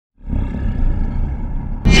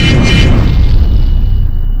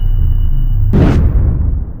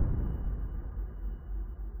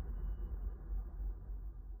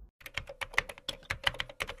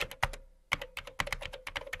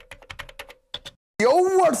Yo,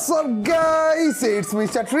 what's up guys? It's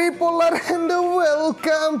Mr. Tripolar and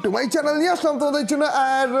welcome to my channel. আসলাম তোমাদের জন্য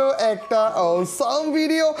আরো একটা awesome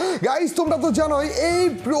ভিডিও। গাইস তোমরা তো জানোই এই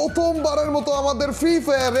প্রথমবারের মতো আমাদের ফ্রি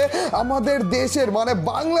ফায়ারে আমাদের দেশের মানে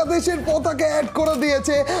বাংলাদেশের পতাকা অ্যাড করে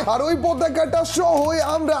দিয়েছে। আর ওই পতাকাটা সহই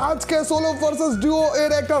আমরা আজকে সোলো ভার্সেস ডুও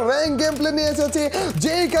এর একটা র্যাঙ্ক গেম প্লে নিয়ে এসেছি,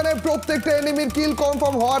 যেখানে প্রত্যেকটা এনিমির কিল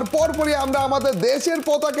কনফার্ম হওয়ার পরপরই আমরা আমাদের দেশের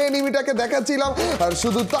পতাকা এনিমিটাকে দেখাচ্ছিলাম। আর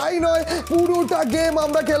শুধু তাই নয়, পুরোটা গেম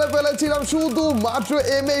আমরা খেলে ফেলেছিলাম শুধু মাত্র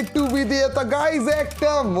M82B দিয়ে। তো গাইজ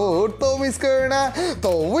একটা মুহূর্ত মিস করে না,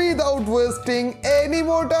 তো without wasting any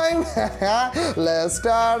more time let's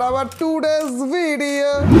start our today's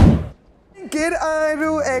video. এর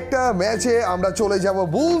আরো একটা ম্যাচে আমরা চলে যাব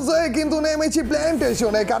বুলসআই, কিন্তু নেমেছি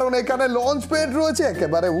প্ল্যান্টেশনে, কারণ এখানে লঞ্চ প্যাড রয়েছে,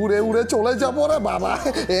 একেবারে উড়ে উড়ে চলে যাবো রে বাবা।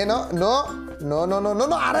 No no no no no no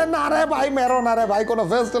no আরে না রে ভাই, মেরো না রে ভাই, কোনো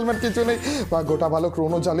ভেস্ট হেলমেট কিছু নেই বা গোটা ভালো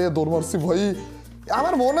ক্রোনো চালিয়ে দৌড় মারছি ভাই।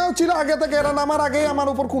 আমার মনে হচ্ছিল আগে থেকে এরা নামার আগেই আমার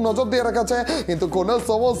উপর খুব নজর দিয়ে রেখেছে, কিন্তু কোনো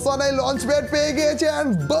সমস্যা নেই, লঞ্চ প্যাড পেয়ে গিয়েছে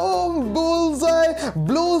and broom বুলসআই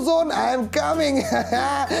blue zone I am coming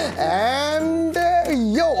and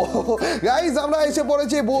yo guys আমরা এসে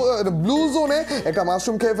পড়েছি ব্লু জোনে। একটা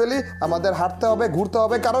মাশরুম খেয়ে ফেলি, আমাদের হাঁটতে হবে ঘুরতে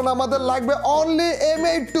হবে, কারণ আমাদের লাগবে অনলি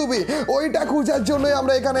M82B। ওইটা খোঁজার জন্যই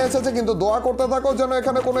আমরা এখানে এসেছি, কিন্তু দোয়া করতে থাকো যেন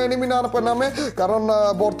এখানে কোনো এনিমি না নামে, কারণ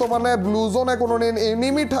বর্তমানে ব্লু জোনে কোনো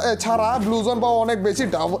এনিমি ছাড়া ব্লু জোন পাওয়া অনেক বেশি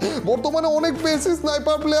টাফ। বর্তমানে অনেক বেশি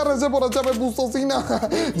স্নাইপার প্লেয়ার এসে পড়েছে, আমি বুঝতেছি না।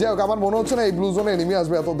 যাই হোক আমার মনে হচ্ছে না এই ব্লু জোনে এনিমি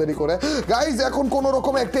আসবে এত দেরি করে। গাইজ এখন কোনো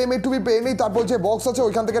রকম একটা M82B পেয়ে নিই, তারপর যে বক্স আছে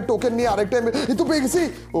ওইখান থেকে টোকেন নিয়ে আরেকটা তো পেয়ে গেছি।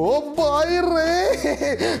 ও ভাই রে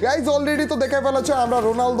গাইজ অলরেডি তো দেখে ফেলেছে আমরা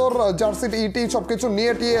রোনালদোর জার্সি ইটি সবকিছু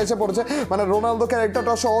নিয়ে টিয়ে এসে পড়েছে, মানে রোনালদো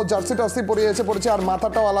ক্যারেক্টারটা সহ জার্সি টার্সি পরিয়ে এসে পড়েছে। আর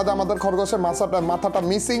মাথাটাও আলাদা, আমাদের খরগোশের মাথাটা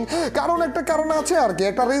মিসিং, কারণ একটা কারণ আছে আর কি,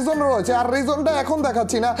 একটা রিজন রয়েছে। আর রিজনটা এখন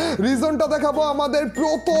দেখাচ্ছি না, রিজনটা দেখাবো আমাদের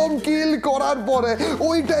প্রথম কিল করার পরে,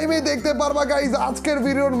 ওই টাইমে দেখতে পারবা গাইজ আজকের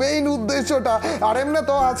ভিডিওর মেইন উদ্দেশ্যটা। আর এমনি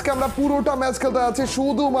তো আজকে আমরা পুরোটা ম্যাচ খেলতে যাচ্ছি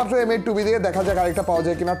শুধুমাত্র M82B দিয়ে, দেখা যাক আরেকটা পাওয়া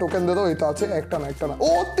যায় কিনা। টোকেন দে দাও, এই তো আছে একটা না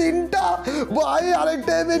ও তিনটা ভাই,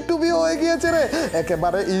 আরেকটা M82B হয়ে গিয়েছে রে,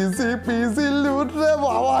 একেবারে ইজি পিজি লুট রে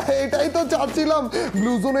বাবা। এটাই তো চাচ্ছিলাম,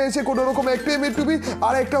 ব্লু জোনে এসে কোনো রকম একটা M82B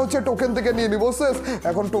আর একটা হচ্ছে টোকেন থেকে নিয়ে নিবো শেষ।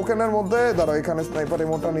 এখন টোকেনের মধ্যে দাঁড়াও, এখানে স্নাইপার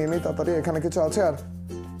ইমোটা নিয়ে নিই তাড়াতাড়ি, এখানে কিছু আছে আর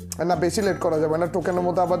না, বেশি লেট করা যাবে না। টোকেনের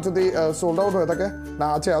মধ্যে আবার যদি সোল্ড আউট হয়ে থাকে, না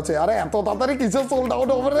আছে আছে, আরে এত তাড়াতাড়ি কিসের সোল্ড আউট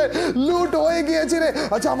হবে রে, লুট হয়ে গিয়েছে রে।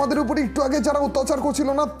 আচ্ছা আমাদের উপর একটু আগে যারা অত্যাচার করছিল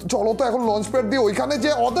না, চলো তো এখন লঞ্চ প্যাড দিয়ে ওইখানে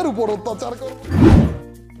যে ওদের উপর অত্যাচার করবো।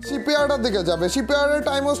 শিপইয়ার্ডের দিকে যাবে, শিপইয়ার্ডের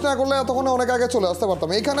টাইম ওয়েস্ট না করলে এতক্ষণে অনেক আগে চলে আসতে পারতাম।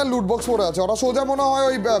 এইখানে লুট বক্স পড়ে আছে, ওরা সোজা মনে হয়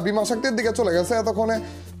ওই বিমা শক্তির দিকে চলে গেছে এতক্ষণে।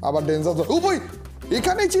 আবার ডেঞ্জার ও বই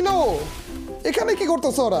এখানেই ছিল, এখানে কি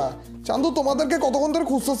করতেছে ওরা? চান্দু তোমাদেরকে কতক্ষণ ধরে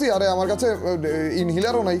খুঁজতেছি, আরে আমার কাছে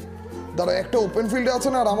ইনহিলারও নাই, দাঁড়া একটা ওপেন ফিল্ডে আছে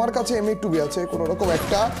না, আর আমার কাছে M82B আছে, কোনো রকম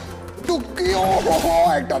একটা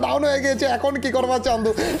একটা ডাউন হয়ে গেছে। এখন কি করবা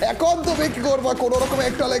চান্দু, এখন তুমি কি করবা? কোনো রকম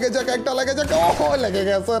একটা লেগে যাক, একটা লেগে যাক, লেগে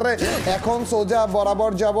গেছে রে। এখন সোজা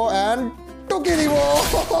বরাবর যাব এন্ড টুকি দিব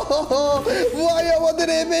ভাই আমাদের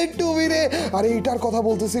M82B রে। আরে এটার কথা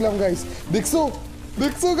বলতেছিলাম গাইস, দেখছো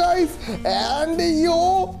দেখছো গাইস এন্ড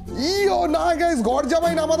ইয়ো না গাইস, ঘর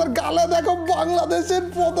যাবাই না, আমাদের গালে দেখো বাংলাদেশের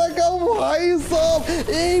পতাকা ভাই সব।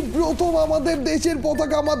 এই প্রথম আমাদের দেশের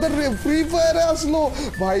পতাকা আমাদের ফ্রি ফায়ারে আসলো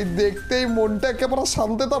ভাই, দেখতেই মনটা একেবারে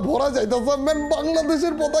শান্তিতে ভরা যাইতেছে।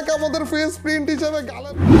 বাংলাদেশের পতাকা আমাদের ফেস প্রিন্ট হিসেবে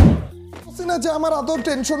গালে না, যে আমার এত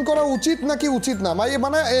টেনশন করা উচিত নাকি উচিত না ভাই,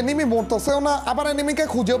 মানে এনিমি মরতেছেও না, আবার এনিমিকে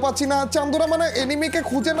খুঁজেও পাচ্ছি না চান্দুরা, মানে এনিমিকে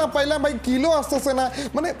খুঁজে না পাইলে ভাই কিলও আসতেছে না,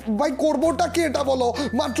 মানে ভাই করবোটা কি এটা বলো?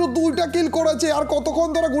 মাত্র 2টা কিল করেছে আর কতক্ষণ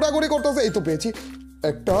ধরে ঘোরাঘুরি করতেছে। এই তো পেয়েছি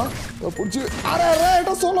একটা, আরে আরে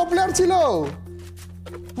এটা সোলো প্লেয়ার ছিল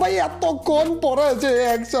ভাই, এতক্ষণ পরে যে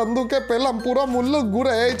এক চান্দুকে পেলাম পুরো মূল্য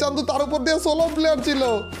ঘুরে, এই চান্দু তার উপর দিয়ে সোলো প্লেয়ার ছিল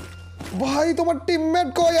ভাই। তোমার টিমমেট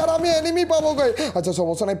কই আর আমি এনিমি পাবো কই? আচ্ছা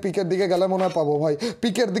সমস্যা নাই, পিকের দিকে গেলে মনে হয় পাবো ভাই,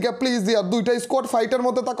 পিকের দিকে প্লিজ দিয়া। দুইটা স্কোয়াড ফাইটের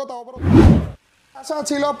মধ্যে থাকো, তাও আশা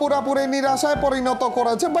ছিল পুরাপুরি নিরাশায় পরিণত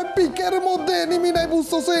করেছে ভাই। পিকের মধ্যে এনিমি নাই,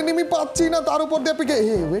 বুঝতেছো, এনিমি পাচ্ছি না, তার উপর দিয়ে পিকে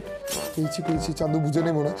ওয়েট পেয়েছি চান্দু বুঝে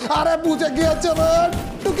নেই মনে হয়, আরে বুঝে গিয়েছে না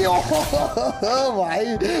টুকি ভাই,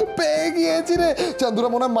 পেয়ে গিয়েছি রে। চান্দুরা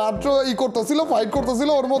মনে হয় মাত্র করতেছিল, ফাইট করতেছিল,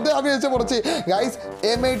 ওর মধ্যে আমি এসে পড়েছি গাইস।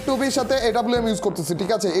 M82B র সাথে AWM ইউজ করতেছি,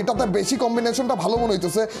 ঠিক আছে, এটাতে বেশি কম্বিনেশনটা ভালো মনে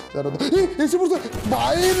হইতেছে। এসে পড়ছে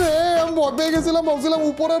ভাই রে, আমি ভয় পেয়ে গেছিলাম, ভাবছিলাম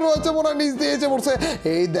উপরে রয়েছে মনে হয়, নিচ দিয়ে এসে পড়ছে।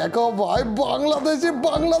 এই দেখো ভাই বাংলাদেশ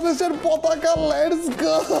বাংলাদেশের পতাকা, লেটস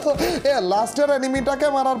গো। লাস্টের এনিমিটাকে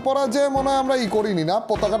মারার পরে যে মনে হয় আমরা করিনি না,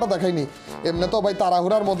 পতাকাটা দেখাইনি। এমনি তো ভাই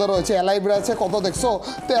তাড়াহুড়ার মধ্যে রয়েছে, অ্যালাইভ রয়েছে কত দেখছো,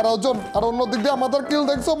 13 জন। আর অন্য দিক দিয়ে আমাদের কিল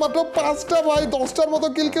দেখছো মাত্র 5টা। ভাই 10টার মতো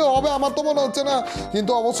কিল কেউ হবে আমার তো মনে হচ্ছে না।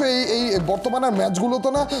 কিন্তু অবশ্যই এই বর্তমানে ম্যাচগুলো তো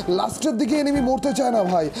না লাস্টের দিকে এনিমি মরতে চায় না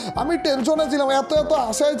ভাই। আমি টেনশনে ছিলাম, এত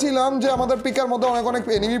আশায় ছিলাম যে আমাদের পিকের মধ্যে অনেক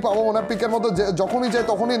এনিমি পাবো, মনে পিকের মধ্যে যখনই যাই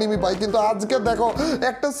তখনই এনিমি পাই। কিন্তু আজকে দেখো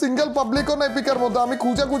একটা সিঙ্গেল পাবলিকও নেই পিকের মধ্যে। আমি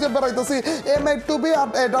খুঁজে বেড়াইতেছি M8 আর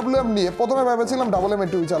AWM নিয়ে। প্রথমে ভেবেছিলাম ডাবল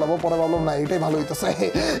M8 চালাবো, পরে ভাবলাম না এটাই ভালো হইতেছে।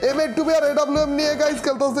 M8 আর AWM নিয়ে গাইস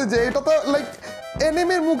খেলতেছি, যে এটা তো লাইক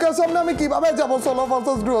এনিমির মুখের সামনে আমি কিভাবে যাবো সোলো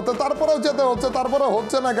ভার্সেস ডু হতে, তারপরেও যেতে হচ্ছে, তারপরে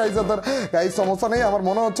হচ্ছে না গাইস। গাইস সমস্যা নেই, আমার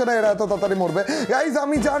মনে হচ্ছে না এরা এত তাড়াতাড়ি মরবে। গাইস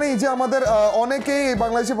আমি জানি যে আমাদের অনেকেই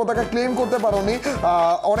বাংলাদেশি পতাকা ক্লেম করতে পারোনি,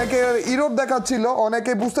 অনেকে ইরোড দেখাচ্ছিল,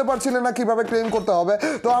 অনেকে বুঝতে পারছিলেন না কিভাবে ক্লেম করতে হবে।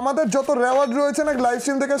 তো আমাদের যত রেওয়ার্ড রয়েছে না লাইভ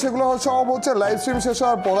স্ট্রিম থেকে, সেগুলো সব হচ্ছে লাইভ স্ট্রিম শেষ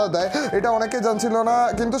হওয়ার পরে দেয়। এটা অনেকে জানছিল না,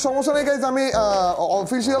 কিন্তু সমস্যা নেই গাইস। আমি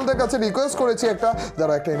অফিসিয়ালদের কাছে রিকোয়েস্ট করেছি একটা,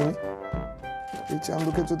 যারা একটা এনিমি এই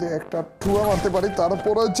চান্দুকে যদি একটা ঠুয়া মারতে পারি,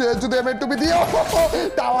 তারপরে যদি M8 দিয়ে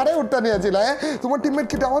টাওয়ারে উঠতে নিয়েছিল। তোমার টিমমেট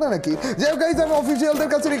কি টাওয়ারে নাকি? যাই হোক গাইজ, আমি অফিসিয়ালদের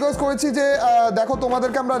কাছে রিকোয়েস্ট করেছি যে দেখো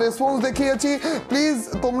তোমাদেরকে আমরা রেসপন্স দেখিয়েছি, প্লিজ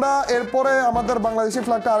তোমরা এরপরে আমাদের বাংলাদেশি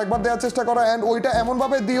ফ্ল্যাগটা আরেকবার দেওয়ার চেষ্টা করো, অ্যান্ড ওইটা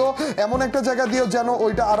এমনভাবে দিও, এমন একটা জায়গা দিও যেন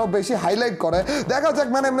ওইটা আরো বেশি হাইলাইট করে। দেখা যাক,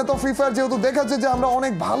 মানে এমনি তো ফ্রি ফায়ার যেহেতু দেখাচ্ছে যে আমরা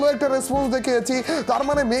অনেক ভালো একটা রেসপন্স দেখিয়েছি, তার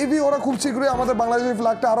মানে মেবি ওরা খুব শীঘ্রই আমাদের বাংলাদেশি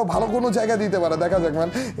ফ্ল্যাগটা আরো ভালো কোনো জায়গা দিতে পারে। দেখা যাক ম্যান।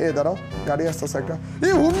 দাঁড়াও, গাড়ি আসতেছে একটা।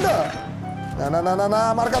 এই হুন্ডা, না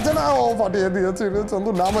আমার কাছে না, ও ফাটিয়ে দিয়েছি রে চন্দু।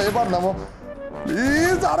 নামো এবার, নামো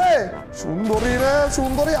প্লিজ। আরে সুন্দরী রে,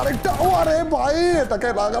 সুন্দরী আরেকটা। ও আরে ভাই, এটাকে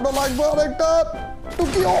লাগানো লাগবে আরেকটা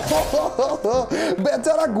টুকি।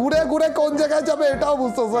 বেচারা ঘুরে কোন জায়গায় যাবে এটাও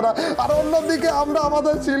বুঝতেছে না। আর অন্যদিকে আমরা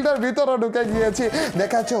আমাদের শিল্ডের ভিতরে ঢুকে গিয়েছি।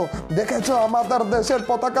 দেখেছো আমাদের দেশের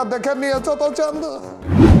পতাকা দেখে নিয়েছো তো চন্দু?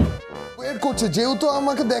 ওয়েট করছে, যেহেতু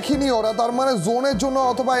আমাকে দেখেনি ওরা, তার মানে জোনের জন্য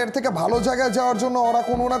অথবা এর থেকে ভালো জায়গায় যাওয়ার জন্য ওরা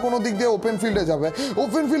কোনো না কোনো দিক দিয়ে ওপেন ফিল্ডে যাবে।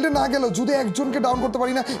 ওপেন ফিল্ডে না গেলেও যদি একজনকে ডাউন করতে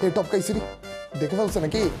পারি না, এই টপকাইছিরি দেখে ফেলছে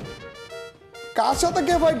নাকি? কার সাথে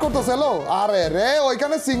কে ফাইট করতেছে? হ্যালো, আরে রে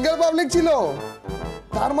ওইখানে সিঙ্গেল পাবলিক ছিল,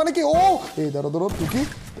 তার মানে কি? ও এই ধরো টুকি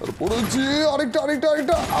পড়েছি, আরেকটা।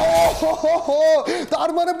 তার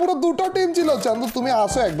মানে পুরো দুটো টিম ছিল। চান্দু তুমি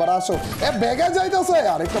আসো, একবার আসো। ভেগে যাইতেছে,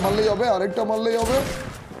 আরেকটা মারলেই হবে।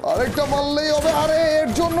 আরে এর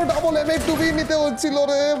জন্য ডাবল M8 নিতে হচ্ছিল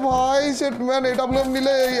রে ভাই। সেটম্যান AWM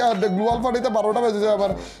নিলে গ্লোবাল পার্টিতে 12টা বেজে যায়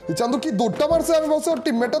আমার। চান্দু কি দৌড়টা মারছে, আমি বলছি ওর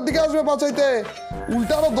টিমমেটের দিকে আসবে বাঁচাইতে,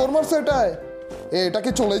 উল্টা আরো দৌড় মারছে। এটা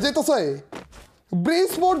কি চলে যাইতেছে?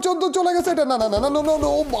 ব্রিজ পর্যন্ত চলে গেছে এটা। না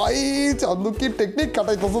ভাই, চান্দু কি টেকনিক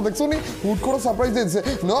কাটাইতেছে দেখছো নি? হুট করে সারপ্রাইজ দিয়েছে।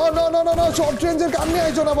 না শর্ট রেঞ্জের গান নিয়ে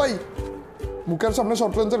আইছো না ভাই, মুখের সামনে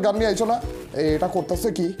শর্ট রেঞ্জের গান নিয়ে আইছো না। এটা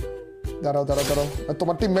করতেছে কি? দাঁড়াও,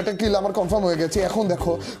 তোমার টিমমেটের কিল আমার কনফার্ম হয়ে গেছে। এখন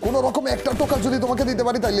দেখো, কোনো রকম একটা টোকা যদি তোমাকে দিতে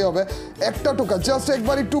পারি তাইলে হবে। একটা টোকা, জাস্ট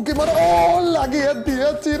একবারই টুকি মারো। ও লাগিয়ে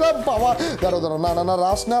দিয়েছি রে বাবা। দাঁড়াও, না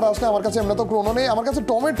রাস না। আমার কাছে এমনি তো ক্রোনো নেই, আমার কাছে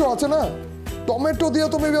টমেটো আছে না, টমেটো দিয়ে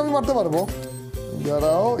তো মেবি আমি মারতে পারবো।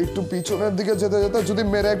 দাঁড়াও, একটু পিছনের দিকে যেতে যদি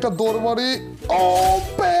মেরে একটা দৌড় মারি। ও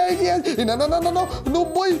পেয়ে গিয়েছি। না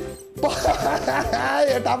 90।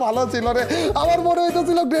 এটা ভালো ছিল রে। আমার মনে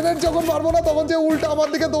হইতেছিল গ্রেনেড যখন মারবো না তখন যে উল্টা আমার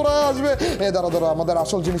দিকে দৌড়ায় আসবে। দাঁড়াও, আমাদের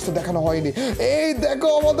আসল জিনিস তো দেখানো হয়নি। এই দেখো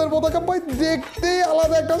আমাদের পতাকা ভাই, দেখতেই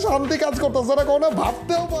আলাদা একটা শান্তি কাজ করতেছে না, কোনো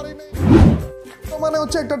ভাবতেও পারিনি। মানে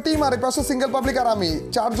হচ্ছে একটা টিম, আরেক পাশে সিঙ্গেল পাবলিক আর আমি,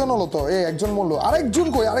 4 জন হলো। তো একজন মরলো, আরেকজন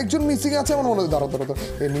কই? আরেকজন মিসিং আছে আমার মনে হয়। দাঁড়াও,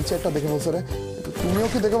 নিচে একটা দেখে বলছে রে। তুমিও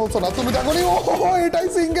কি দেখে বলছো না? তুমি দেখো নি? এটাই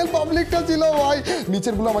সিঙ্গেল পাবলিকটা ছিল ভাই।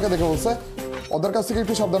 নিচের গুলো আমাকে দেখে বলছে। ওদের কাছ থেকে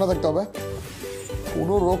একটু সাবধানে থাকতে হবে।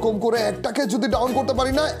 কোনো রকম করে একটাকে যদি ডাউন করতে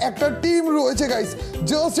পারি না, একটা টিম রয়েছে গাইস,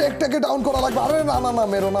 জাস্ট একটাকে ডাউন করা লাগবে। আরে না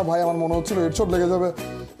মেরো না ভাই, আমার মনে হচ্ছিল হেডশট লেগে যাবে।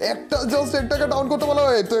 একটাকে ডাউন করতে বলা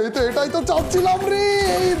হয়। এটাই তো চাচ্ছিলাম রে,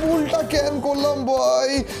 এই ভুলটা কেন করলাম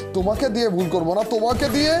ভাই? তোমাকে দিয়ে ভুল করবো না, তোমাকে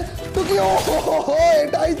দিয়ে তো কি?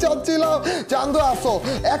 এটাই চাচ্ছিলাম। চান্দু আসো,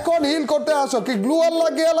 এখন হিল করতে আসো। কি গ্লুয়াল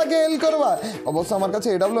লাগে হিল করবা? অবশ্য আমার কাছে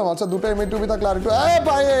AWM আছে, দুটো M8 থাকলে আর একটু।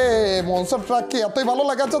 ভাই মনস্টার ট্রাক কি এতই ভালো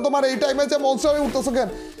লাগাচ্ছে তোমার? এই টাইমে যে মনস্টারে উঠতেছো কেন?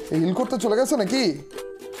 হিল করতে চলে গেছে নাকি?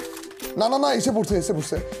 না এসে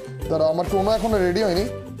পড়ছে। দাঁড়া, আমার কোনো এখনো রেডি হয়নি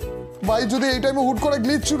ভাই। যদি এই টাইমে হুট করে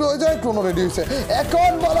গ্লিচ শুরু হয়ে যায়, ক্রোনো রেডি হয়েছে।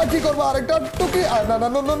 এখন বলা কি করবো? আরেকটা টুকি। না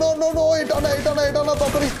এটা না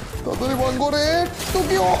তাড়াতাড়ি ভাঙ্গো রে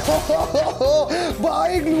টুকি।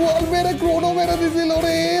 ভাই গ্লুয়াল মেরে ক্রোনো মেরে দিছিল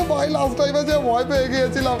রে ভাই। ভাই লাস্ট টাইমে যে ভয় পেয়ে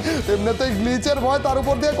গিয়েছিলাম, এমনিতেই গ্লিচের ভয়, তার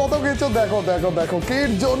উপর দিয়ে কত কিছু। দেখো দেখো দেখো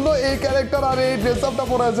কির জন্য এই ক্যারেক্টার আর এই ড্রেস আপটা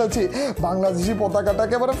পরে এসেছি। বাংলাদেশি পতাকাটা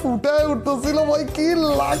একেবারে ফুটে উঠতেছিল ভাই, কি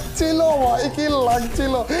লাগছিল ভাই, কি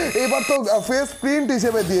লাগছিল। এবার তো ফেস প্রিন্ট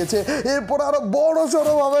হিসেবে দিয়েছে, এরপর আরো বড়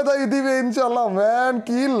সড়ো ভাবে তাই দিবে ইনশাল্লাহ। ম্যান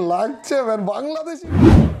কি লাগছে ম্যান বাংলাদেশি।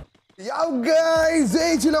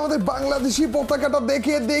 এই ছিল আমাদের বাংলাদেশি পতাকাটা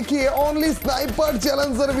দেখিয়ে অনলি স্নাইপার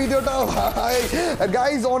চ্যালেঞ্জের ভিডিওটা। ভাই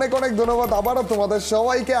গাইজ অনেক অনেক ধন্যবাদ আবারও তোমাদের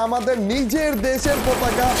সবাইকে আমাদের নিজের দেশের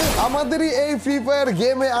পতাকা আমাদেরই এই ফ্রি ফায়ার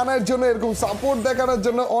গেমে আনার জন্য, এরকম সাপোর্ট দেখানোর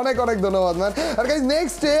জন্য অনেক অনেক ধন্যবাদ ম্যান। আর গাইজ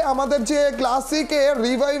নেক্সটে আমাদের যে ক্লাসিকে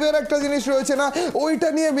রিভাইভের একটা জিনিস রয়েছে না, ওইটা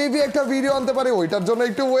নিয়ে মেবি একটা ভিডিও আনতে পারি, ওইটার জন্য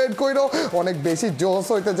একটু ওয়েট করো, অনেক বেশি জোশ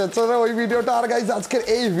হইতে যাচ্ছে না ওই ভিডিওটা। আর গাইজ আজকের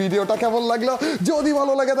এই ভিডিওটা কেমন লাগলো, যদি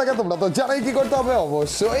ভালো লাগে থাকে তোমরা তো জানাই কি করতে হবে,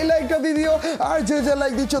 অবশ্যই লাইকটা দিয়ে দিও। আর যে যে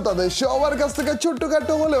লাইক দিচ্ছ তাদের সবার কাছ থেকে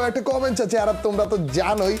ছোট্টখাটো হলেও একটা কমেন্ট আছে। আর তোমরা তো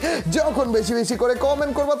জানোই যখন বেশি বেশি করে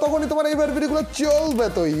কমেন্ট করবা তখনই তোমার এইবার ভিডিওগুলো চলবে।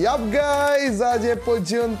 তো ইয়াপ গাইজ আজ এ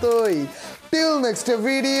পর্যন্তই, till next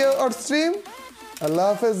video or stream, আল্লাহ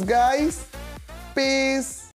হাফেজ গাইজ, পিস।